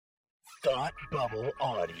Thought Bubble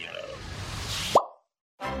Audio.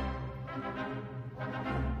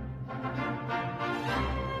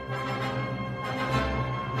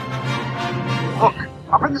 Look,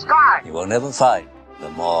 up in the sky! You will never find the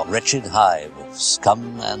more wretched hive of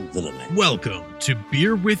scum and villainy. Welcome to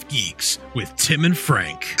Beer with Geeks with Tim and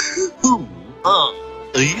Frank. Who are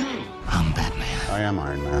you? I'm Batman. I am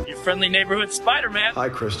Iron Man. Your friendly neighborhood Spider-Man. Hi,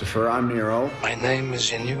 Christopher. I'm Nero. My name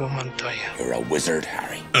is Inigo Montoya. You're a wizard,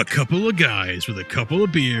 Harry. A couple of guys with a couple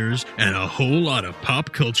of beers and a whole lot of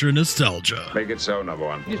pop culture nostalgia. Make it so, number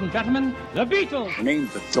one. Ladies and gentlemen, the Beatles. Name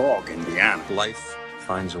the dog Indiana. Life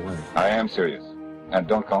finds a way. I am serious. And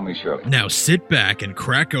don't call me Shirley. Now sit back and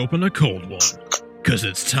crack open a cold one, because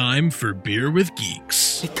it's time for Beer with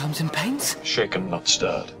Geeks. It comes in paints? Shaken, not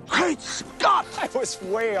stirred. Great Scott! I was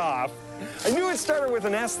way off. I knew it started with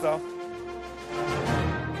an S, though.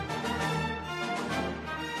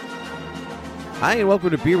 Hi, and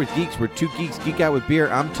welcome to Beer with Geeks, where two geeks geek out with beer.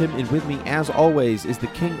 I'm Tim, and with me, as always, is the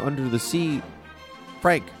king under the sea,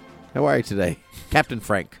 Frank. How are you today? Captain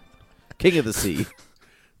Frank, king of the sea.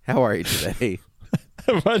 How are you today?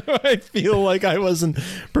 Why do I feel like I wasn't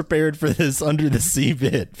prepared for this under the sea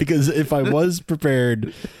bit? Because if I was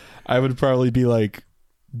prepared, I would probably be like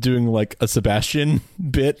doing like a Sebastian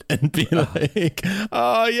bit and be like,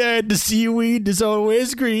 "Oh yeah, the seaweed is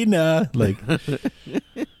always greener." Like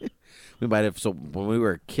We might have. So when we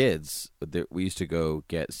were kids, we used to go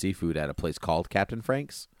get seafood at a place called Captain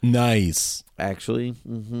Frank's. nice. Actually,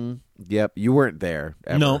 yep, you weren't there.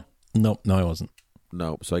 Ever. No, I wasn't.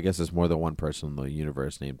 No. So I guess there's more than one person in the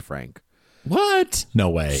universe named Frank. What? No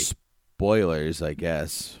way. Spoilers, I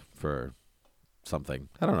guess, for something.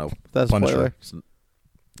 I don't know. That's a Punisher. spoiler.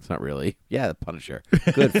 It's not really. Yeah, the Punisher.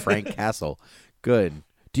 Good, Frank Castle. Good.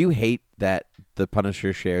 Do you hate that the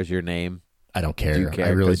Punisher shares your name? I don't care. Do you care? I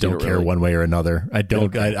really 'Cause you don't don't care really- one way or another. I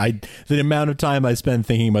don't. Okay. The amount of time I spend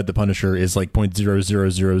thinking about the Punisher is like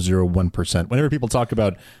 0.00001%. Whenever people talk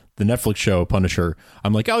about the Netflix show Punisher,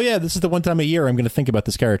 I'm like, oh yeah, this is the one time a year I'm going to think about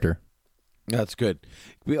this character. That's good.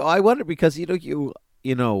 I wonder because you know,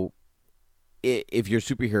 if you're a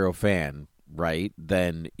superhero fan, right?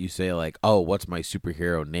 Then you say like, oh, what's my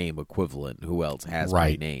superhero name equivalent? Who else has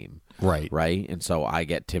Right. my name? Right. And so I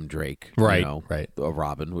get Tim Drake, Right. You know, Right. a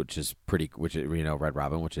Robin, which is Red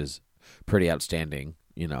Robin, which is pretty outstanding,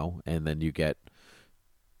 you know, and then you get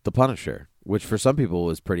the Punisher, which for some people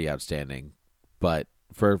is pretty outstanding, but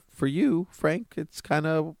for you, Frank, it's kind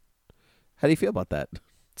of. How do you feel about that?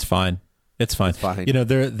 It's fine. It's fine. Fine. You know,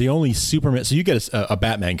 they're the only Superman. So you get a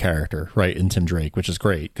Batman character, right, in Tim Drake, which is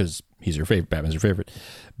great because he's your favorite. Batman's your favorite.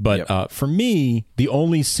 But Yep. For me, the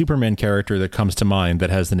only Superman character that comes to mind that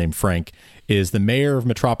has the name Frank is the mayor of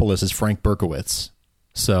Metropolis is Frank Berkowitz.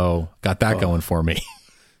 So got that going for me.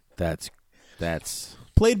 That's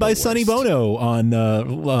Played by the Sonny worst. Bono on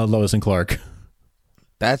Lois and Clark.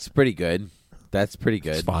 That's pretty good. That's pretty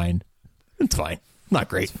good. It's fine. It's fine. Not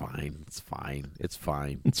great. It's fine. It's fine. It's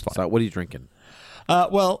fine. It's fine. So, what are you drinking?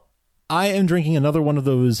 Well, I am drinking another one of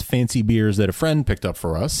those fancy beers that a friend picked up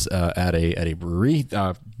for us at a brewery.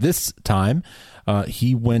 This time,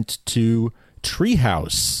 he went to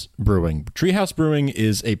Treehouse Brewing. Treehouse Brewing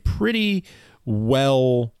is a pretty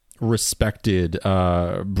well-respected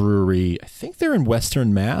brewery. I think they're in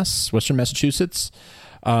Western Massachusetts.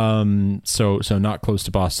 So not close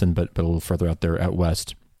to Boston, but a little further out there out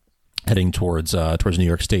west, heading towards New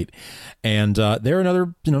York State. And they're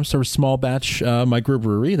another, sort of small batch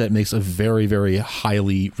microbrewery that makes a very, very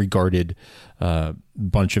highly regarded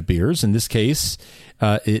bunch of beers. In this case,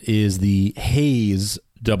 it is the Haze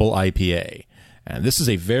Double IPA. And this is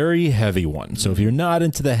a very heavy one. So if you're not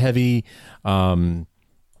into the heavy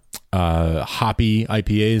hoppy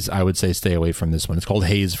IPAs, I would say stay away from this one. It's called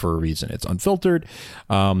Haze for a reason. It's unfiltered,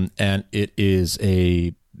 and it is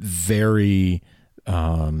a very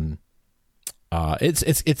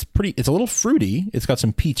it's pretty. It's a little fruity. It's got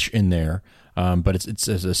some peach in there, but it's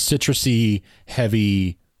a citrusy,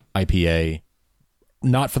 heavy IPA.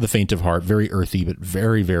 Not for the faint of heart. Very earthy, but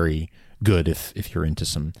very, very good if you're into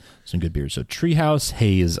some good beers. So Treehouse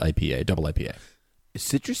Haze IPA, double IPA.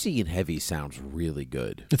 Citrusy and heavy sounds really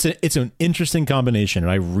good. It's an interesting combination,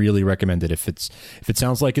 and I really recommend it. If it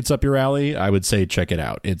sounds like it's up your alley, I would say check it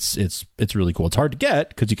out. It's really cool. It's hard to get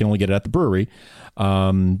because you can only get it at the brewery.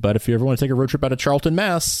 But if you ever want to take a road trip out of Charlton,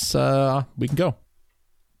 Mass, we can go.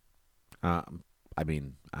 I'm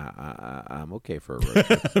okay for a road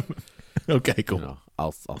trip. Okay, cool. You know,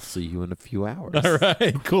 I'll see you in a few hours. All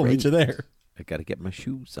right, cool. Meet you there. I got to get my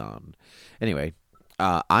shoes on. Anyway,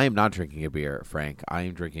 I am not drinking a beer, Frank. I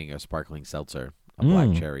am drinking a sparkling seltzer, a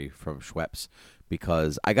black cherry from Schweppes,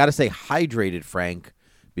 because I got to say hydrated, Frank,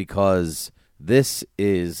 because this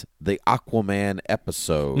is the Aquaman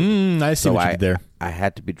episode. I see what you did there. I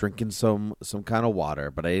had to be drinking some kind of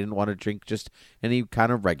water, but I didn't want to drink just any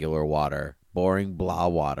kind of regular water, boring blah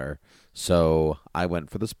water. So I went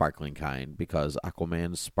for the sparkling kind because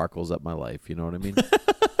Aquaman sparkles up my life. You know what I mean?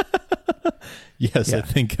 Yes, yeah. I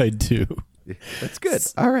think I do. That's good.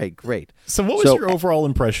 All right, great. So what was your overall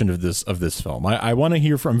impression of this film? I want to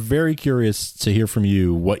hear from, I'm very curious to hear from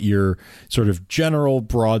you what your sort of general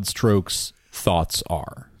broad strokes thoughts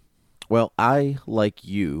are. Well, I, like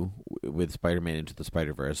you, with Spider-Man Into the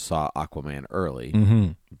Spider-Verse, saw Aquaman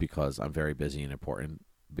early because I'm very busy and important.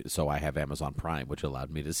 So I have Amazon Prime, which allowed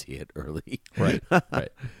me to see it early. Right.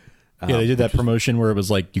 Yeah, they did that promotion where it was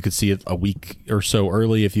like you could see it a week or so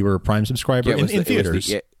early if you were a Prime subscriber in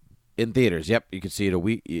theaters. In theaters, yep. You could see it a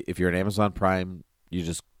week. If you're an Amazon Prime, you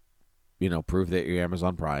just, prove that you're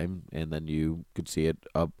Amazon Prime, and then you could see it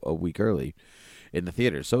a week early in the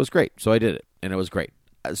theaters. So it was great. So I did it, and it was great.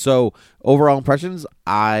 So overall impressions,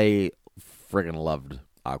 I friggin' loved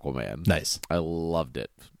Aquaman. Nice. I loved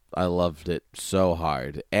it. I loved it so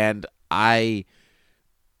hard. And I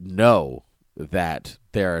know that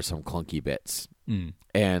there are some clunky bits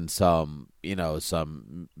and some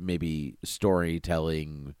maybe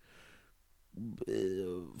storytelling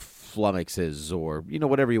flummoxes or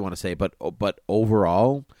whatever you want to say, but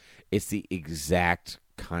overall it's the exact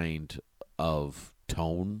kind of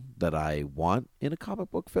tone that I want in a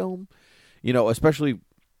comic book film, especially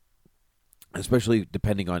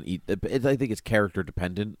depending on I think it's character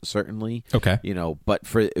dependent, certainly. Okay. But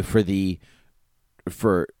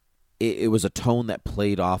it was a tone that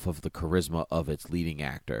played off of the charisma of its leading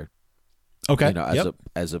actor. Okay.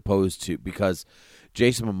 As opposed to, because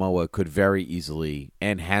Jason Momoa could very easily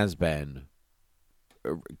and has been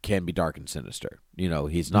can be dark and sinister.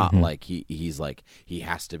 He's not like he's like he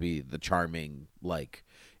has to be the charming, like,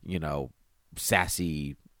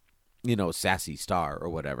 sassy, sassy star or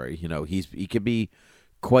whatever. He could be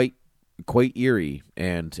quite eerie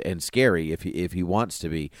and scary if he wants to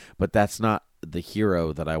be, but that's not the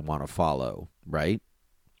hero that I want to follow, right?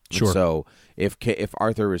 Sure. And so if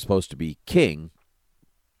Arthur is supposed to be king,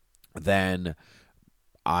 then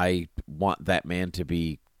I want that man to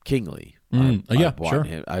be kingly. Sure.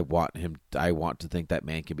 I want to think that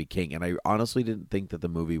man can be king, and I honestly didn't think that the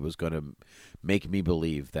movie was going to make me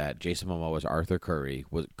believe that Jason Momoa's Arthur Curry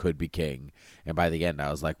could be king. And by the end,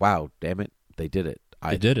 I was like, "Wow, damn it, they did it!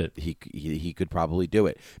 They did it. He could probably do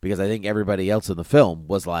it," because I think everybody else in the film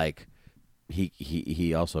was like,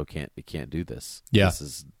 He also can't do this. Yeah.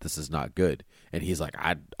 This is not good. And he's like,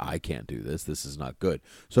 I can't do this. This is not good.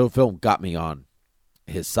 So the film got me on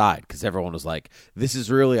his side because everyone was like, this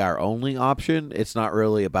is really our only option. It's not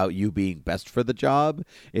really about you being best for the job.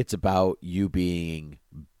 It's about you being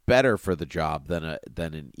better for the job than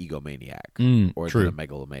an egomaniac or than a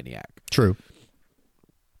megalomaniac. True.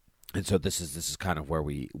 And so this is kind of where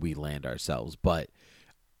we land ourselves. But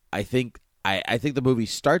I think the movie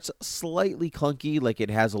starts slightly clunky, like it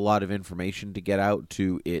has a lot of information to get out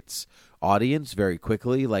to its audience very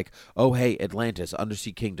quickly, like, oh, hey, Atlantis,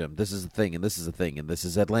 undersea kingdom, this is a thing, and this is a thing, and this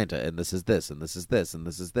is Atlanta, and this is this, and this is this, and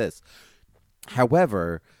this is this.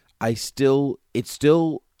 However, it still,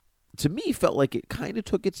 to me, felt like it kind of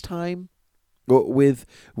took its time with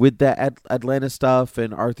the Atlanta stuff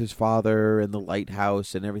and Arthur's father and the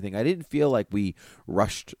lighthouse and everything. I didn't feel like we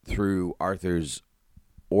rushed through Arthur's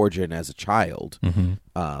origin as a child.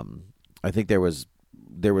 I think there was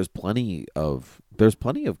plenty of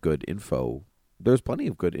good info. There's plenty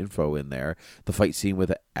of good info in there. The fight scene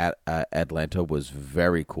with Atlanta was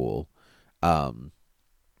very cool. And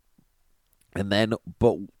then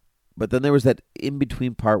but then there was that in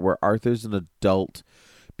between part where Arthur's an adult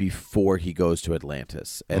before he goes to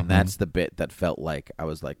Atlantis, and that's the bit that felt like I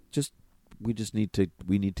was like, we need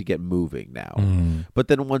to get moving now. But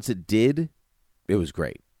then once it did, it was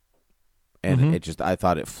great, and I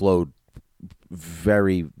thought it flowed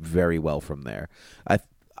very, very well from there.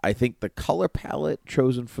 I think the color palette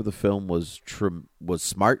chosen for the film was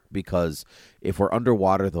smart, because if we're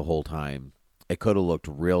underwater the whole time, it could have looked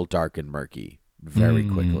real dark and murky very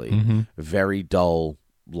quickly, very dull,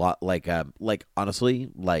 like honestly,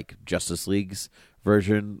 like Justice League's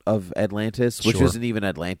version of Atlantis, which isn't even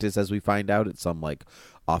Atlantis, as we find out. It's some like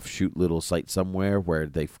offshoot little site somewhere where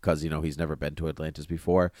because he's never been to Atlantis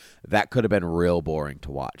before. That could have been real boring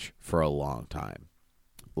to watch for a long time,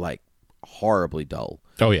 like horribly dull.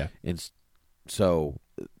 Oh yeah. And so,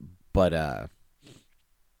 but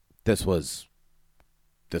this was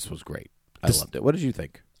great. I loved it. What did you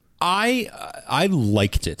think? I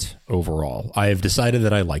liked it overall. I have decided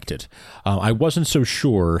that I liked it. I wasn't so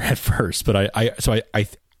sure at first, but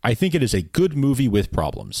I think it is a good movie with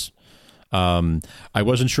problems. I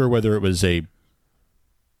wasn't sure whether it was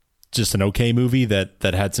just an okay movie that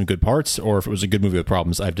had some good parts, or if it was a good movie with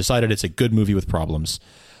problems. I've decided it's a good movie with problems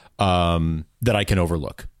that I can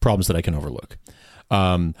overlook. Problems that I can overlook.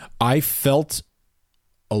 I felt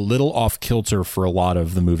a little off kilter for a lot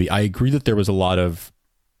of the movie. I agree that there was a lot of,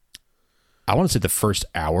 I want to say the first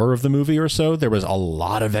hour of the movie or so, there was a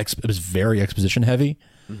lot of, it was very exposition heavy.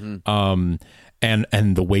 Mm-hmm.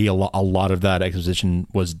 And the way a lot of that exposition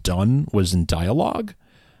was done was in dialogue.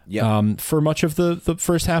 Yeah. For much of the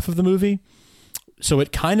first half of the movie. So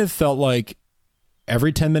it kind of felt like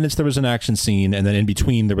every 10 minutes there was an action scene, and then in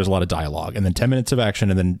between there was a lot of dialogue, and then 10 minutes of action,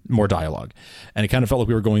 and then more dialogue. And it kind of felt like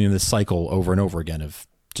we were going in this cycle over and over again of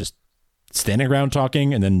just standing around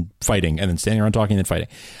talking and then fighting, and then standing around talking and then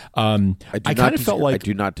fighting. I kind of felt like, I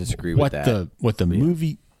do not disagree with that. What the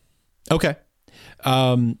movie. Okay.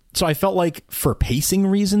 So I felt like for pacing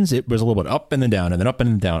reasons, it was a little bit up and then down and then up and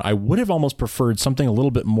then down. I would have almost preferred something a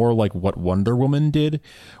little bit more like what Wonder Woman did,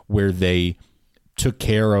 where they took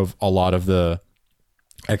care of a lot of the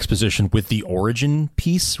exposition with the origin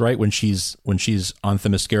piece, right? When she's on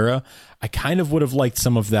Themyscira, I kind of would have liked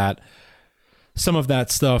some of that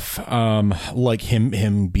stuff, like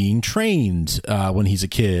him being trained when he's a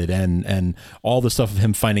kid, and all the stuff of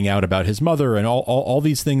him finding out about his mother, and all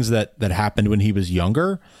these things that happened when he was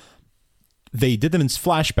younger. They did them in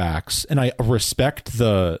flashbacks, and I respect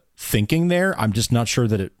the thinking there. I'm just not sure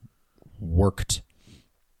that it worked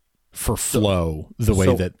for flow the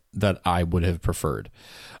way that I would have preferred.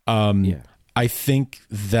 I think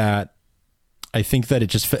that it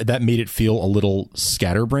just that made it feel a little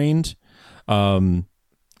scatterbrained. I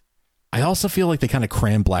also feel like they kind of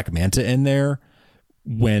crammed Black Manta in there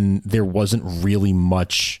when there wasn't really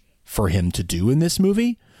much for him to do in this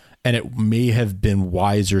movie. And it may have been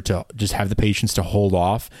wiser to just have the patience to hold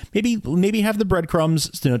off, maybe have the breadcrumbs,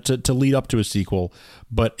 to lead up to a sequel.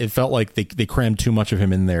 But it felt like they crammed too much of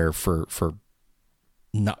him in there for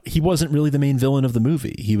not, he wasn't really the main villain of the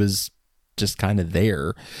movie. He was just kind of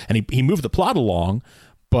there, and he moved the plot along,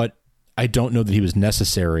 but I don't know that he was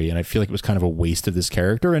necessary, and I feel like it was kind of a waste of this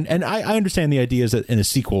character. And I understand the idea is that in a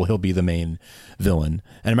sequel he'll be the main villain,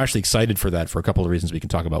 and I'm actually excited for that for a couple of reasons we can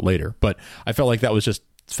talk about later. But I felt like that was just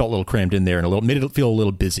felt a little crammed in there and made it feel a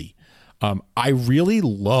little busy. I really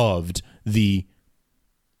loved the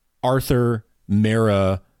Arthur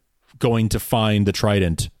Mera going to find the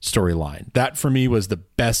Trident storyline. That for me was the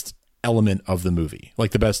best element of the movie,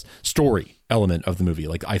 like the best story element of the movie.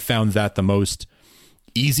 Like I found that the most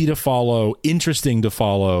easy to follow, interesting to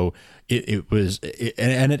follow.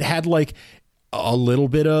 And it had like a little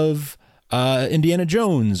bit of Indiana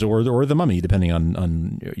Jones or the Mummy, depending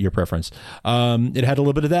on your preference. It had a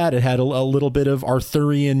little bit of that. It had a little bit of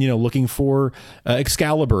Arthurian, looking for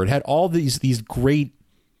Excalibur. It had all these great,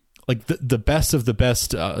 like the best of the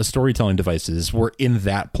best storytelling devices were in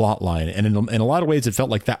that plot line. And in a lot of ways, it felt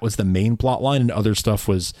like that was the main plot line, and other stuff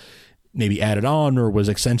was maybe added on or was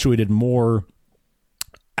accentuated more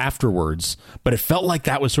afterwards, but it felt like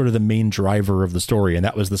that was sort of the main driver of the story, and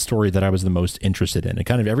that was the story that I was the most interested in. And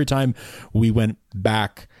kind of every time we went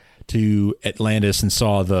back to Atlantis and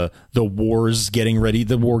saw the war getting ready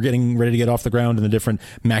to get off the ground, and the different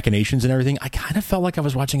machinations and everything, I kind of felt like I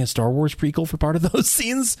was watching a Star Wars prequel for part of those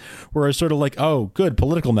scenes, where I was sort of like, oh, good,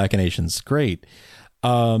 political machinations, great.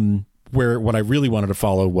 Where what I really wanted to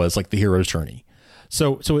follow was like the hero's journey.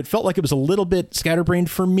 So it felt like it was a little bit scatterbrained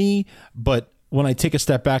for me, but when I take a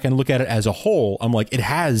step back and look at it as a whole, I'm like, it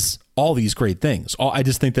has all these great things. I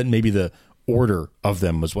just think that maybe the order of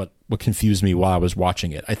them was what confused me while I was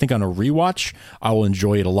watching it. I think on a rewatch, I will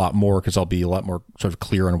enjoy it a lot more because I'll be a lot more sort of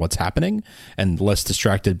clear on what's happening and less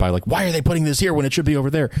distracted by like, why are they putting this here when it should be over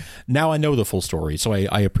there? Now I know the full story, so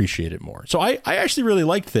I appreciate it more. So I actually really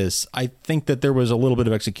liked this. I think that there was a little bit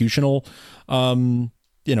of executional,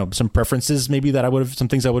 some preferences maybe that some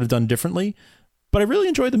things I would have done differently. But I really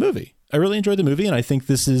enjoyed the movie. And I think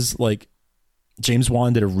this is like James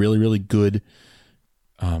Wan did a really, really good,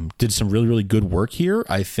 did some really, really good work here.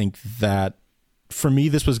 I think that for me,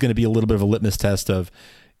 this was going to be a little bit of a litmus test of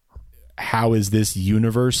how is this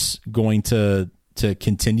universe going to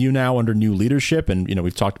continue now under new leadership. And,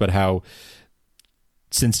 we've talked about how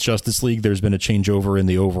since Justice League, there's been a changeover in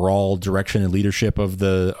the overall direction and leadership of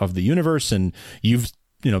the universe. And you've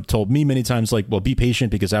told me many times, like, well, be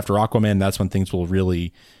patient, because after Aquaman, that's when things will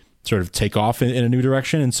really sort of take off in a new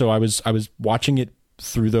direction. And so I was watching it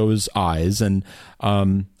through those eyes, and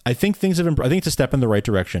I think things have I think it's a step in the right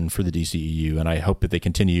direction for the DCEU, and I hope that they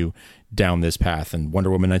continue down this path. And Wonder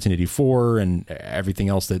Woman 1984 and everything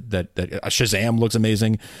else that Shazam looks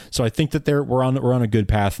amazing. So I think that we're on a good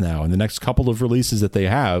path now, and the next couple of releases that they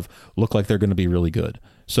have look like they're going to be really good.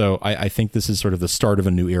 So I think this is sort of the start of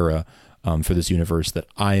a new era for this universe that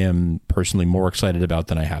I am personally more excited about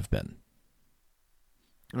than I have been.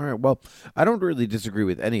 All right. Well, I don't really disagree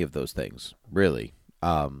with any of those things, really.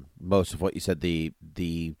 Most of what you said, I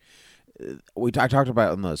talked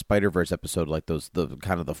about in the Spider-Verse episode, like the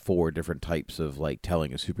kind of the 4 different types of like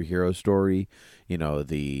telling a superhero story. You know,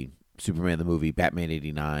 the Superman the movie, Batman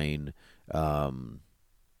 '89, what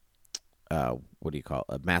do you call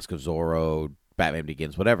it? Mask of Zorro, Batman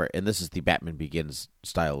Begins, whatever. And this is the Batman Begins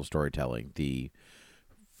style of storytelling. The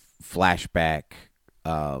flashback,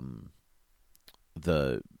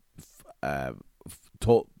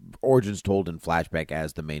 origins told in flashback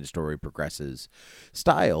as the main story progresses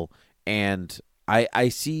style. And I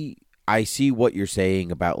see what you're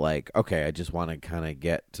saying about like, okay, I just want to kind of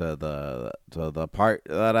get to the part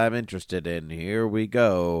that I'm interested in. Here we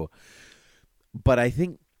go. But I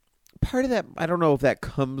think part of that, I don't know if that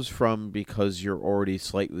comes from because you're already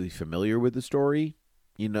slightly familiar with the story,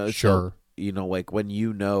 you know. Sure. So, like when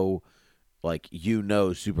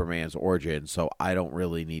Superman's origin, so I don't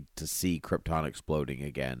really need to see Krypton exploding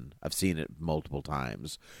again. I've seen it multiple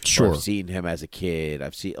times. Sure. Or I've seen him as a kid. I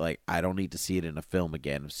don't need to see it in a film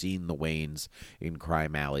again. I've seen the Waynes in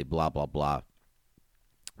Crime Alley, blah, blah, blah.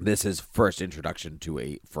 This is first introduction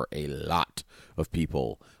for a lot of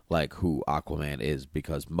people, like who Aquaman is,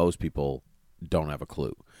 because most people don't have a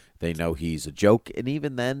clue. They know he's a joke, and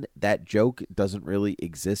even then, that joke doesn't really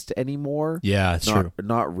exist anymore. Yeah, it's true.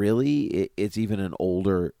 Not really. That's an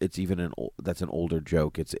older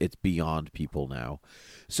joke. It's beyond people now.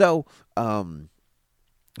 So, I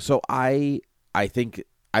think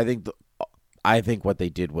what they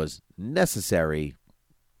did was necessary,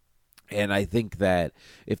 and I think that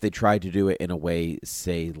if they tried to do it in a way,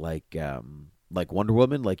 say like Wonder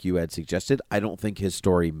Woman, like you had suggested, I don't think his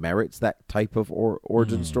story merits that type of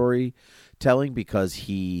origin story telling, because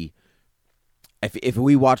if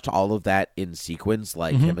we watched all of that in sequence,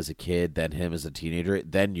 like him as a kid, then him as a teenager,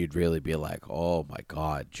 then you'd really be like, oh my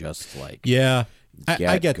God, just like, yeah,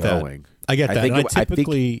 I get going. That. I get that.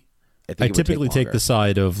 I typically take the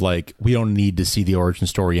side of like, we don't need to see the origin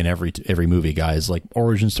story in every movie, guys. Like,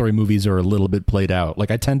 origin story movies are a little bit played out. Like,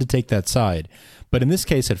 I tend to take that side. But in this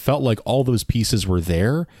case, it felt like all those pieces were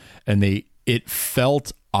there, and it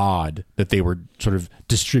felt odd that they were sort of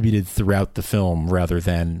distributed throughout the film rather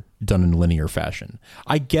than done in linear fashion.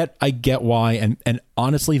 I get why, and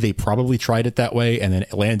honestly, they probably tried it that way and then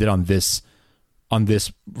it landed on this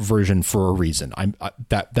version for a reason.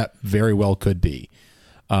 That very well could be.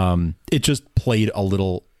 It just played a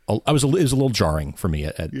little. It was a little jarring for me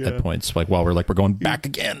at points. Like, while we're going back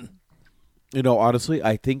again. You know, honestly,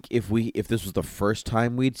 I think if this was the first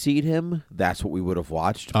time we'd seen him, that's what we would have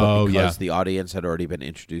watched. But because the audience had already been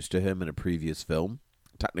introduced to him in a previous film,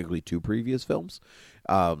 technically 2 previous films,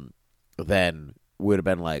 then we would have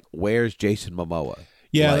been like, "Where's Jason Momoa?"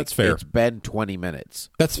 Yeah, that's fair. It's been 20 minutes.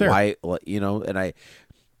 That's fair. Why, and I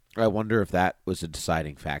wonder if that was a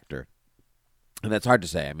deciding factor. And that's hard to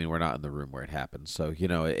say. I mean, we're not in the room where it happened, so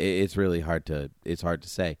it's really hard to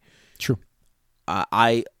say. True.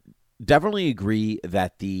 I definitely agree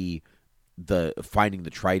that the finding the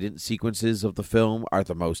trident sequences of the film are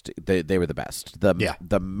the most. They were the best.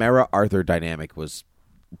 The Mera Arthur dynamic was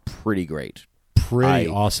pretty great. Pretty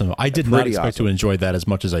awesome. I did not expect to enjoy that as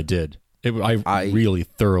much as I did. I really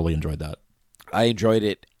thoroughly enjoyed that. I enjoyed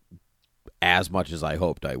it as much as I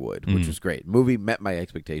hoped I would, which was great. Movie met my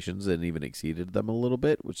expectations and even exceeded them a little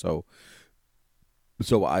bit, so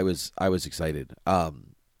I was excited.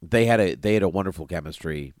 They had a wonderful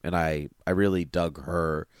chemistry, and I really dug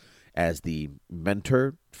her as the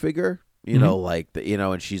mentor figure.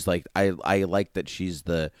 And she's like, I like that she's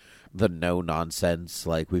the no nonsense,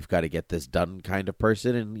 like, we've got to get this done kind of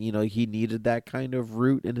person, and he needed that kind of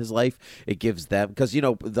root in his life. It gives them, because the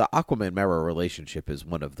Aquaman Mera relationship is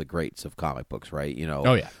one of the greats of comic books, right?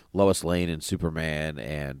 Oh yeah, Lois Lane and Superman,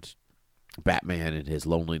 and Batman and his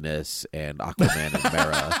loneliness, and Aquaman and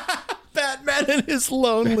Mera. Batman and his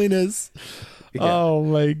loneliness. Yeah. Oh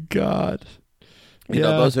my God.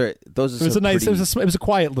 Those are. It was it was a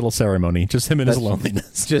quiet little ceremony. Just him and his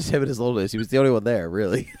loneliness. Just him and his loneliness. He was the only one there,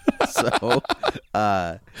 really. So,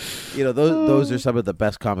 those are some of the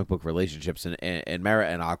best comic book relationships, and Mera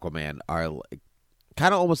and Aquaman are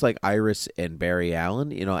kind of almost like Iris and Barry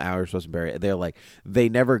Allen. Iris and Barry. They're like, they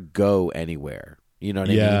never go anywhere. You know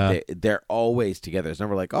what I mean? They're always together. It's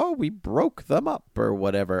never like, oh, we broke them up or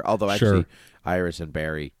whatever. Although actually, Iris and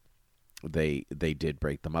Barry, they did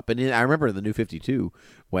break them up. And I remember in the New 52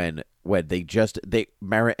 when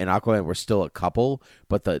Mara and Aquaman were still a couple,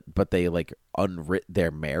 but they like unwrit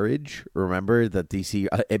their marriage. Remember that DC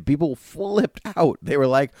and people flipped out. They were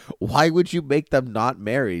like, why would you make them not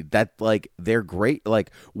married? That like they're great.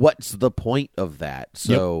 Like, what's the point of that?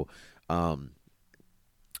 So,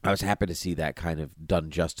 I was happy to see that kind of done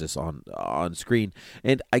justice on screen.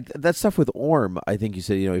 And that stuff with Orm, I think you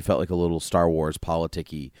said, he felt like a little Star Wars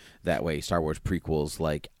politic-y that way, Star Wars prequels.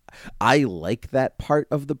 Like, I like that part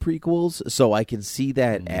of the prequels, so I can see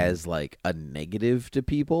that as like a negative to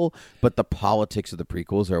people. But the politics of the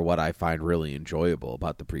prequels are what I find really enjoyable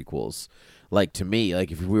about the prequels. Like, to me,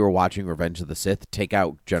 like if we were watching Revenge of the Sith, take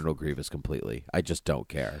out General Grievous completely. I just don't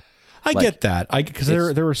care. I get that. Because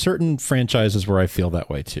there are certain franchises where I feel that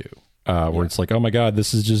way too. Where it's like, oh my God,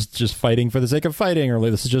 this is just fighting for the sake of fighting, or like,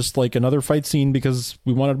 this is just like another fight scene because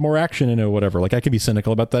we wanted more action in it, or whatever. Like, I can be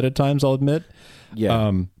cynical about that at times, I'll admit.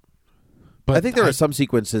 Yeah. But I think there are some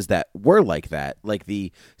sequences that were like that, like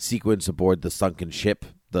the sequence aboard the sunken ship,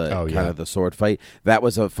 of the sword fight. That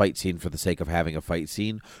was a fight scene for the sake of having a fight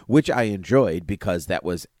scene, which I enjoyed because that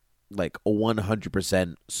was like a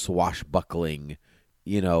 100% swashbuckling,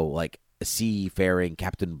 like a seafaring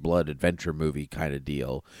Captain Blood adventure movie kind of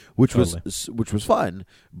deal, which was fun,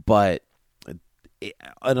 but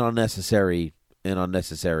an unnecessary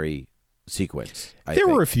sequence. There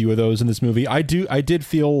were a few of those in this movie. I did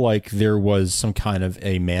feel like there was some kind of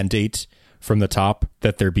a mandate from the top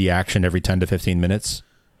that there be action every 10 to 15 minutes.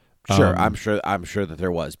 Sure, I'm sure that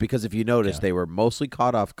there was, because if you notice, they were mostly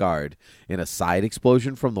caught off guard in a side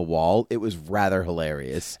explosion from the wall. It was rather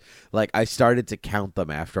hilarious. Like, I started to count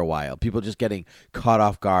them after a while. People just getting caught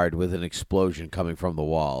off guard with an explosion coming from the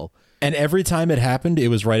wall. And every time it happened, it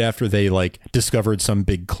was right after they like discovered some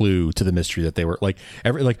big clue to the mystery that they were like,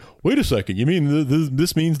 wait a second, you mean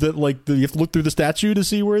this means that like you have to look through the statue to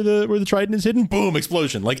see where the trident is hidden? Boom,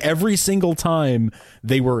 explosion! Like every single time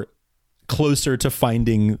they were closer to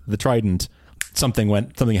finding the trident, something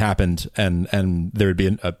happened, and there would be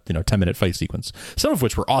a 10-minute fight sequence, some of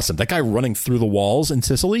which were awesome. That guy running through the walls in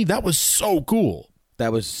Sicily, that was so cool.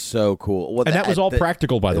 That was so cool. Well, and that was all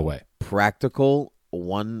practical, by the way. Practical,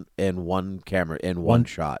 one camera in one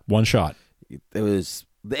shot. One shot. It's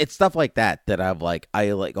stuff like that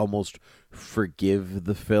I almost forgive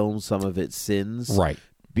the film some of its sins, right?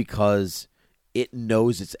 Because it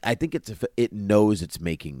knows it knows it's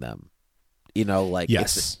making them.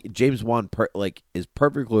 Yes. James Wan is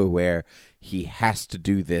perfectly aware he has to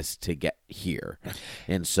do this to get here,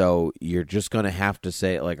 and so you're just going to have to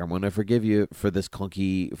say, like, I'm going to forgive you for this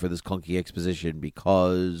clunky exposition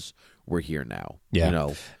because we're here now.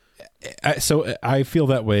 Yeah. So I feel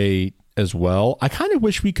that way as well. I kind of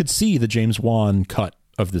wish we could see the James Wan cut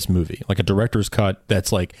of this movie, like a director's cut.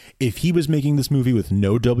 That's like if he was making this movie with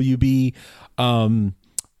no WB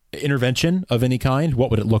intervention of any kind, what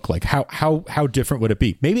would it look like? How different would it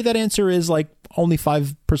be? Maybe that answer is like only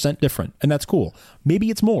 5% different, and that's cool. Maybe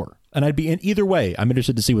it's more, and I'd be in either way. I'm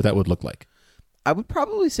interested to see what that would look like. I would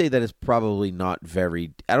probably say that it's probably not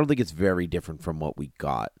very. I don't think it's very different from what we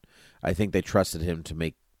got. I think they trusted him to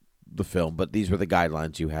make the film, but these were the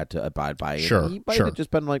guidelines you had to abide by. And sure, he might have just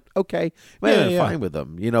been like, okay, fine with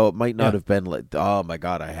them. It might not have been like, oh my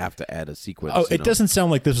God, I have to add a sequence. Oh, it doesn't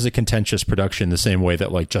sound like this was a contentious production the same way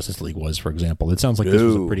that like Justice League was, for example. It sounds like this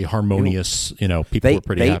was a pretty harmonious. People were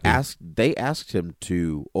pretty happy. They asked him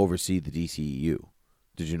to oversee the DCEU.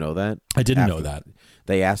 Did you know that? I didn't know that.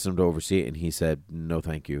 They asked him to oversee it, and he said, "No,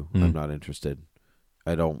 thank you. I'm not interested.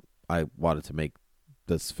 I wanted to make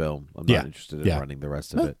this film. I'm not interested in running the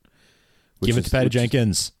rest of it." Give it to Patty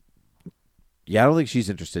Jenkins. Yeah, I don't think she's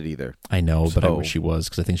interested either. I know, but I wish she was,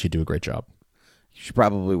 because I think she'd do a great job. She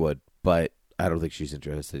probably would, but I don't think she's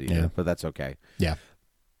interested either. Yeah. But that's okay. Yeah.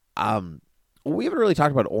 We haven't really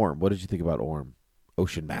talked about Orm. What did you think about Orm?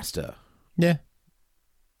 Ocean Master. Yeah.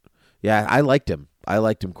 Yeah, I liked him. I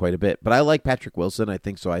liked him quite a bit. But I like Patrick Wilson. I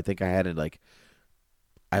think so. I think I had it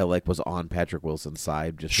was on Patrick Wilson's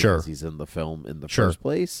side just because he's in the film in the first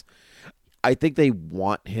place. I think they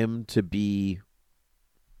want him to be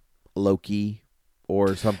Loki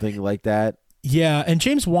or something like that. Yeah, and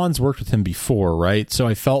James Wan's worked with him before, right? So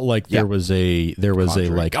I felt like there was a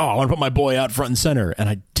like, oh, I want to put my boy out front and center, and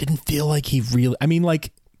I didn't feel like he really. I mean,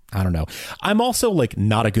 like, I don't know. I'm also like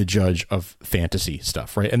not a good judge of fantasy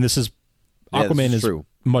stuff, right? And this is Aquaman is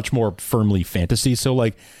much more firmly fantasy, so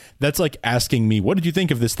like that's like asking me, what did you think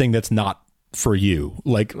of this thing that's not for you?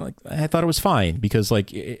 Like I thought it was fine because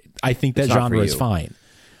like I think that genre is fine.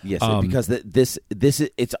 Yes, because this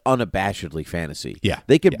it's unabashedly fantasy. Yeah,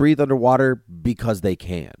 they can breathe underwater because they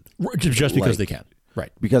can. Just because they can,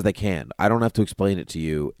 right? Because they can. I don't have to explain it to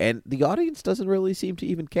you, and the audience doesn't really seem to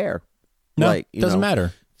even care. No, it doesn't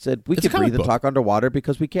matter. Said we can breathe and talk underwater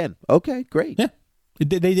because we can. Okay, great. Yeah.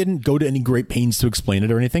 They didn't go to any great pains to explain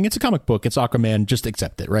it or anything. It's a comic book. It's Aquaman. Just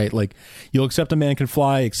accept it, right? Like, you'll accept a man can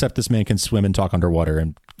fly, accept this man can swim and talk underwater,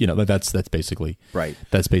 and that's basically right.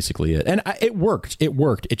 That's basically it. And it worked.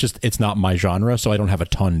 It's not my genre, so I don't have a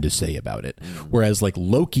ton to say about it. Whereas like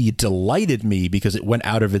Loki delighted me because it went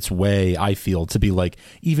out of its way, I feel, to be like,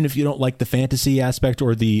 even if you don't like the fantasy aspect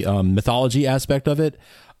or the mythology aspect of it,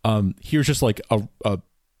 here's just like a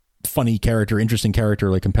funny character, interesting character,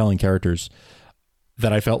 like compelling characters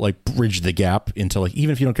that I felt like bridged the gap into like,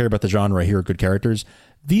 even if you don't care about the genre, here are good characters.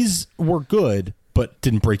 These were good, but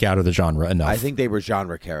didn't break out of the genre enough. I think they were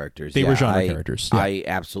genre characters. They were genre characters. Yeah. I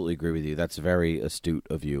absolutely agree with you. That's very astute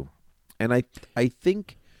of you. And I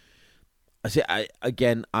think,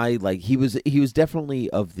 he was definitely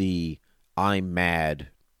of the I'm mad,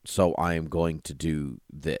 so I am going to do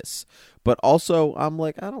this. But also, I'm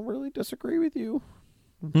like, I don't really disagree with you.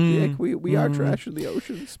 Dick, we are trash in the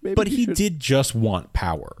oceans. Maybe but he did just want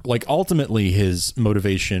power. Like, ultimately, his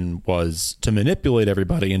motivation was to manipulate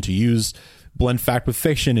everybody and to blend fact with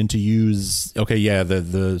fiction and to use,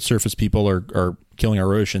 the surface people are killing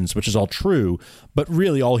our oceans, which is all true. But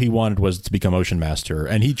really, all he wanted was to become Ocean Master.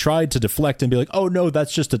 And he tried to deflect and be like, oh, no,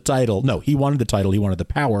 that's just a title. No, he wanted the title. He wanted the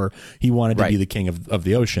power. He wanted to be the king of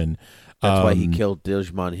the ocean. That's why he killed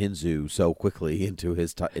Digimon Hinzu so quickly into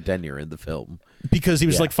his tenure in the film. Because he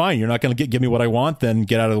was like, fine, you're not going to give me what I want, then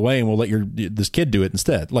get out of the way and we'll let this kid do it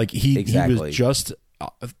instead. Like, he was just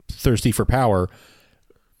thirsty for power,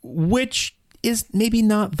 which is maybe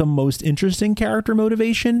not the most interesting character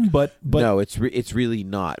motivation, but no, it's really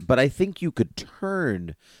not. But I think you could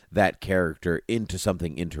turn that character into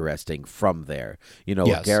something interesting from there.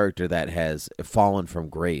 A character that has fallen from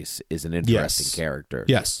grace is an interesting character.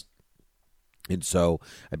 Yes. And so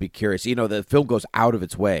I'd be curious. The film goes out of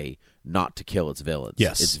its way not to kill its villains.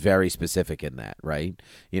 Yes. It's very specific in that, right?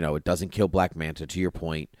 It doesn't kill Black Manta, to your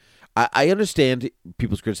point. I understand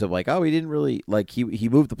people's criticism, like, oh, he didn't really, like, he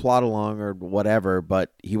moved the plot along or whatever,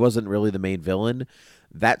 but he wasn't really the main villain.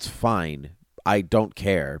 That's fine. I don't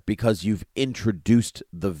care, because you've introduced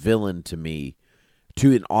the villain to me,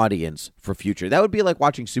 to an audience for future. That would be like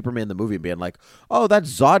watching Superman the movie and being like, oh, that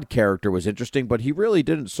Zod character was interesting, but he really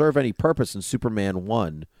didn't serve any purpose in Superman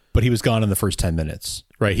 1. But he was gone in the first 10 minutes,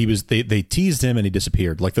 right? They teased him and he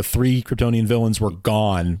disappeared. Like, the 3 Kryptonian villains were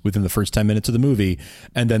gone within the first 10 minutes of the movie,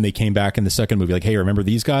 and then they came back in the second movie like, hey, remember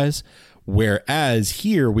these guys? Whereas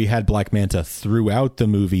here we had Black Manta throughout the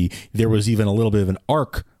movie. There was even a little bit of an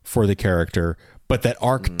arc for the character, but that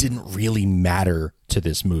arc didn't really matter to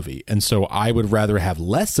this movie. And so I would rather have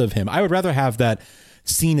less of him. I would rather have that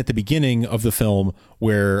scene at the beginning of the film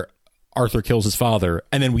where Arthur kills his father,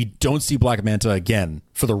 and then we don't see Black Manta again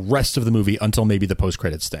for the rest of the movie until maybe the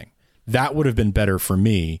post-credits thing. That would have been better for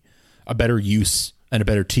me, a better use and a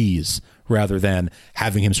better tease, rather than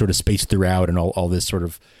having him sort of spaced throughout and all this sort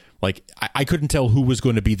of, like, I couldn't tell who was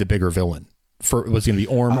going to be the bigger villain. Was it going to be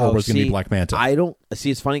Orm or was it going to be Black Manta? I don't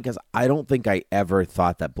see. It's funny because I don't think I ever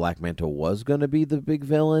thought that Black Manta was going to be the big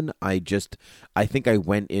villain. I think I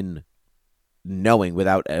went in knowing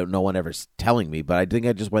without no one ever telling me, but I think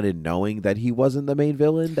I just went in knowing that he wasn't the main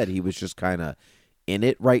villain, that he was just kind of in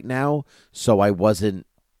it right now. So I wasn't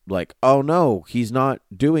like, oh no, he's not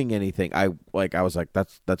doing anything. I was like,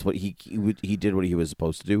 that's what he did what he was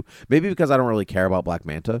supposed to do. Maybe because I don't really care about Black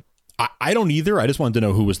Manta. I don't either. I just wanted to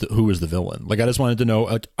know who was the villain. Like, I just wanted to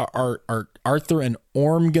know, are Arthur and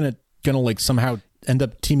Orm gonna like somehow end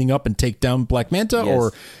up teaming up and take down Black Manta,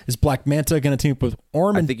 or is Black Manta gonna team up with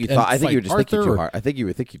Orm? I think you were just thinking too hard. I think you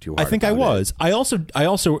were thinking too hard. I think I was. I also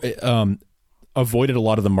avoided a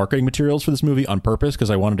lot of the marketing materials for this movie on purpose because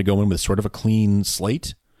I wanted to go in with sort of a clean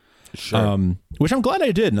slate. Sure. Which I'm glad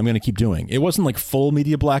I did, and I'm going to keep doing. It wasn't like full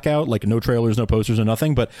media blackout, like no trailers, no posters, or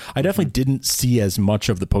nothing, but I definitely didn't see as much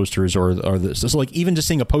of the posters or this. So, like, even just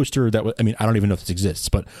seeing a poster that I don't even know if this exists,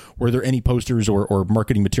 but were there any posters or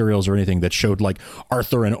marketing materials or anything that showed like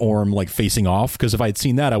Arthur and Orm like facing off? Because if I had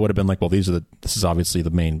seen that, I would have been like, well, this is obviously the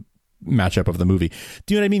main matchup of the movie.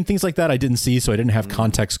 Do you know what I mean? Things like that I didn't see, so I didn't have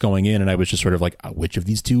context going in, and I was just sort of like, which of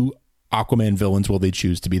these two Aquaman villains will they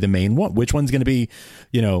choose to be the main one? Which one's going to be,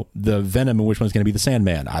 the Venom, and which one's going to be the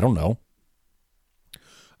Sandman? I don't know.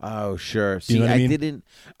 Oh, sure. See, I mean?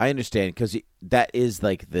 I understand, because that is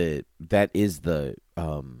the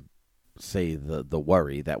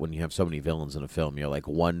worry that when you have so many villains in a film, you're like,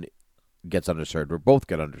 one gets underserved or both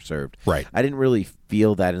get underserved. Right. I didn't really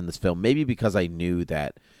feel that in this film. Maybe because I knew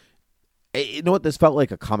that. You know what? This felt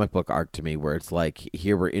like a comic book arc to me, where it's like,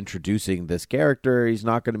 here we're introducing this character. He's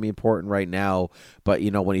not going to be important right now, but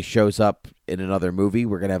when he shows up in another movie,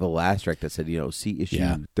 we're going to have a little asterisk that said, see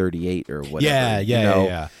issue 38 or whatever.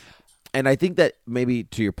 Yeah. And I think that maybe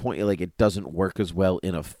to your point, like, it doesn't work as well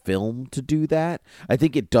in a film to do that. I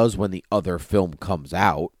think it does when the other film comes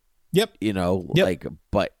out. Yep. Like,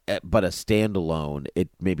 but a standalone, it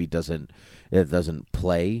maybe doesn't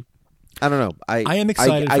play. I don't know. I am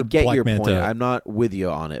excited I for get Black your Manta. point. I'm not with you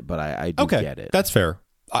on it, but I do get it. That's fair.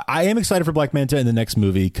 I am excited for Black Manta in the next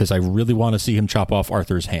movie because I really want to see him chop off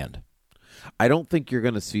Arthur's hand. I don't think you're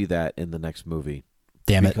going to see that in the next movie.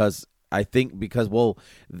 Damn it. Because I think he doesn't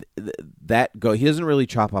really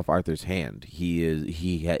chop off Arthur's hand.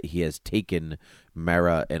 He has taken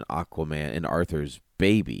Mera and Aquaman and Arthur's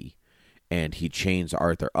baby, and he chains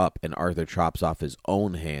Arthur up, and Arthur chops off his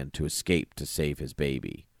own hand to escape to save his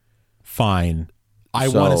baby. Fine. I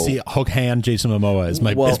want to see Hook Hand Jason Momoa is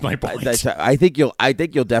my point. I think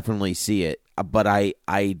you'll definitely see it, but I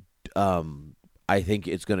think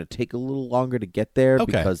it's going to take a little longer to get there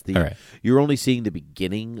because you're only seeing the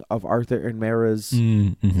beginning of Arthur and Mera's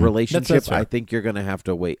relationship. That's fair. I think you're going to have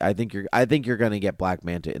to wait. I think you're going to get Black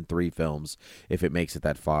Manta in 3 films if it makes it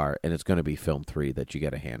that far, and it's going to be film 3 that you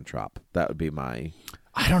get a hand chop. That would be my.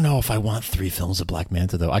 I don't know if I want 3 films of Black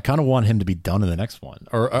Manta though. I kind of want him to be done in the next one,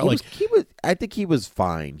 I think he was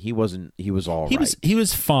fine. He wasn't. He was all right. He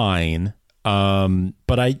was fine.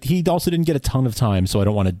 But he also didn't get a ton of time, so I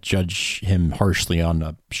don't want to judge him harshly on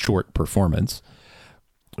a short performance.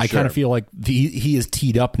 I kind of feel like he is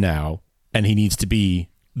teed up now, and he needs to be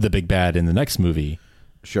the big bad in the next movie.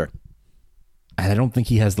 Sure. And I don't think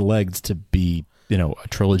he has the legs to be, a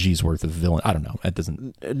trilogy's worth of villain. I don't know. It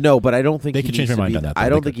doesn't. No, but I don't think they could change my mind on that. I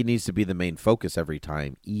don't think he needs to be the main focus every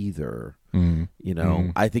time either. I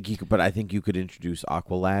think he could, but I think you could introduce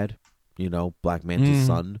Aqualad. Black Manta's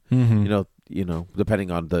son.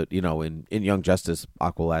 Depending on the, in Young Justice,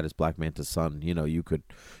 Aqualad is Black Manta's son. You could,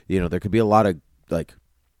 there could be a lot of like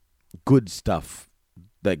good stuff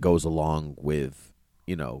that goes along with,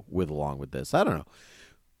 along with this. I don't know.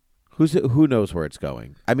 Who knows where it's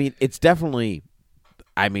going? I mean, it's definitely.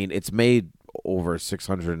 I mean, it's made over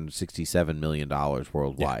 $667 million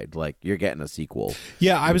worldwide. Yeah. Like, you're getting a sequel.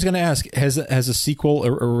 Yeah, I was going to ask, has a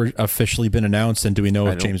sequel officially been announced, and do we know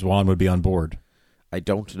if James Wan would be on board? I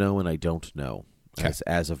don't know, and I don't know. Okay.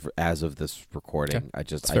 As of this recording, okay. I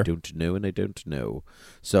don't know, and I don't know.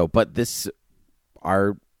 So, but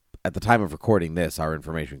at the time of recording this, our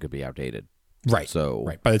information could be outdated. Right. So,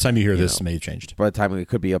 right. By the time you hear this, it may have changed. By the time it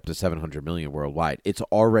could be up to 700 million worldwide. It's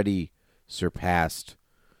already surpassed.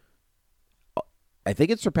 I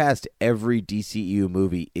think it surpassed every DCEU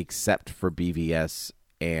movie except for BVS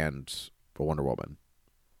and Wonder Woman.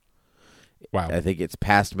 Wow. I think it's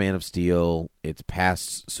past Man of Steel, it's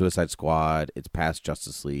past Suicide Squad, it's past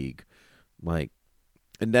Justice League. And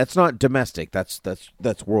that's not domestic, that's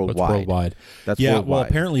worldwide. That's worldwide. That's yeah, worldwide. Well,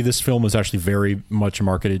 apparently this film was actually very much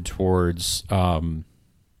marketed towards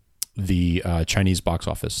the Chinese box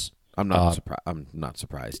office. I'm not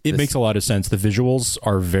surprised. It makes a lot of sense. The visuals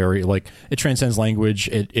are very it transcends language.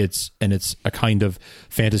 It's a kind of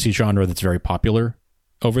fantasy genre that's very popular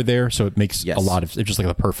over there. So it makes a lot of it's just like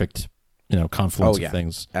the perfect confluence of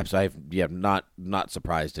things. Absolutely. Not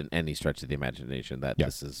surprised in any stretch of the imagination that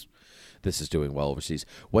this is doing well overseas.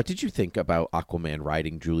 What did you think about Aquaman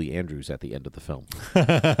riding Julie Andrews at the end of the film?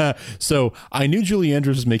 So I knew Julie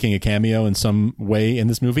Andrews was making a cameo in some way in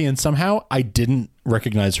this movie, and somehow I didn't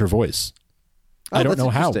recognize her voice. I don't know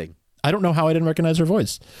how. I don't know how I didn't recognize her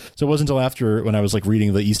voice. So it wasn't until after, when I was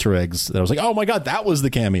reading the Easter eggs, that I was like, oh my God, that was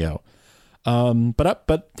the cameo. But I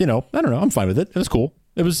don't know. I'm fine with it. It was cool.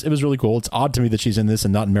 It was really cool. It's odd to me that she's in this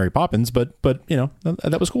and not in Mary Poppins, but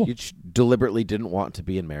that was cool. You deliberately didn't want to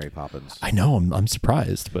be in Mary Poppins. I know. I'm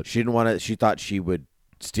surprised, but she didn't want to. She thought she would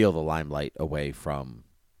steal the limelight away from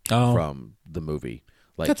the movie.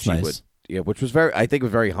 That's nice. Which was I think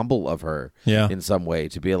was very humble of her. Yeah. In some way,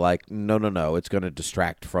 to be like, no, it's going to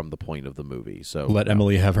distract from the point of the movie. So let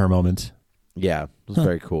Emily have her moment. Yeah, it was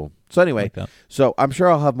very cool. So anyway, so I'm sure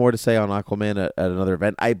I'll have more to say on Aquaman at another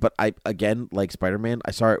event. But I again, like Spider-Man,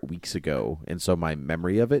 I saw it weeks ago, and so my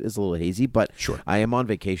memory of it is a little hazy. But sure, I am on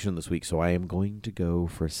vacation this week, so I am going to go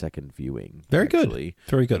for a second viewing. Very good.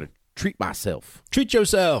 Very good. Treat myself. Treat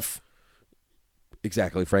yourself.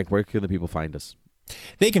 Exactly, Frank. Where can the people find us?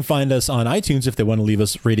 They can find us on iTunes if they want to leave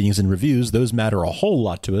us ratings and reviews. Those matter a whole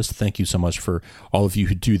lot to us. Thank you so much for all of you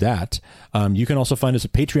who do that. You can also find us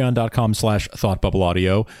at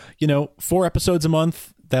patreon.com/thoughtbubbleaudio. 4 episodes a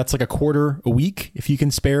month. that's like a quarter a week. If you can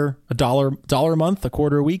spare $1 a month, a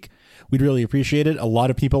quarter a week, we'd really appreciate it. A lot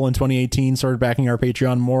of people in 2018 started backing our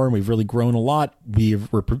Patreon more, and we've really grown a lot.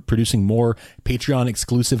 We're producing more Patreon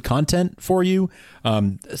exclusive content for you.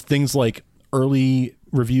 Things like early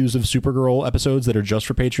reviews of Supergirl episodes that are just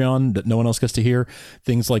for Patreon that no one else gets to hear.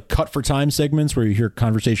 Things like cut for time segments where you hear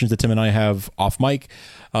conversations that Tim and I have off mic.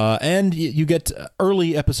 And you get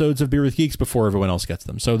early episodes of Beer with Geeks before everyone else gets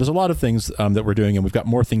them. So there's a lot of things that we're doing, and we've got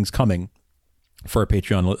more things coming for our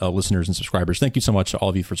Patreon listeners and subscribers. Thank you so much to all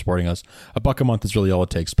of you for supporting us. $1 a month is really all it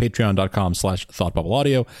takes.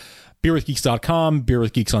 Patreon.com/ThoughtBubbleAudio. BeerWithGeeks.com, Beer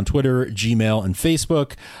with Geeks on Twitter, Gmail, and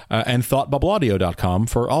Facebook, and ThoughtBubbleAudio.com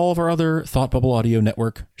for all of our other Thought Bubble Audio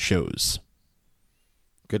Network shows.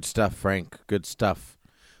 Good stuff, Frank. Good stuff.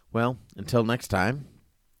 Well, until next time.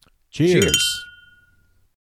 Cheers.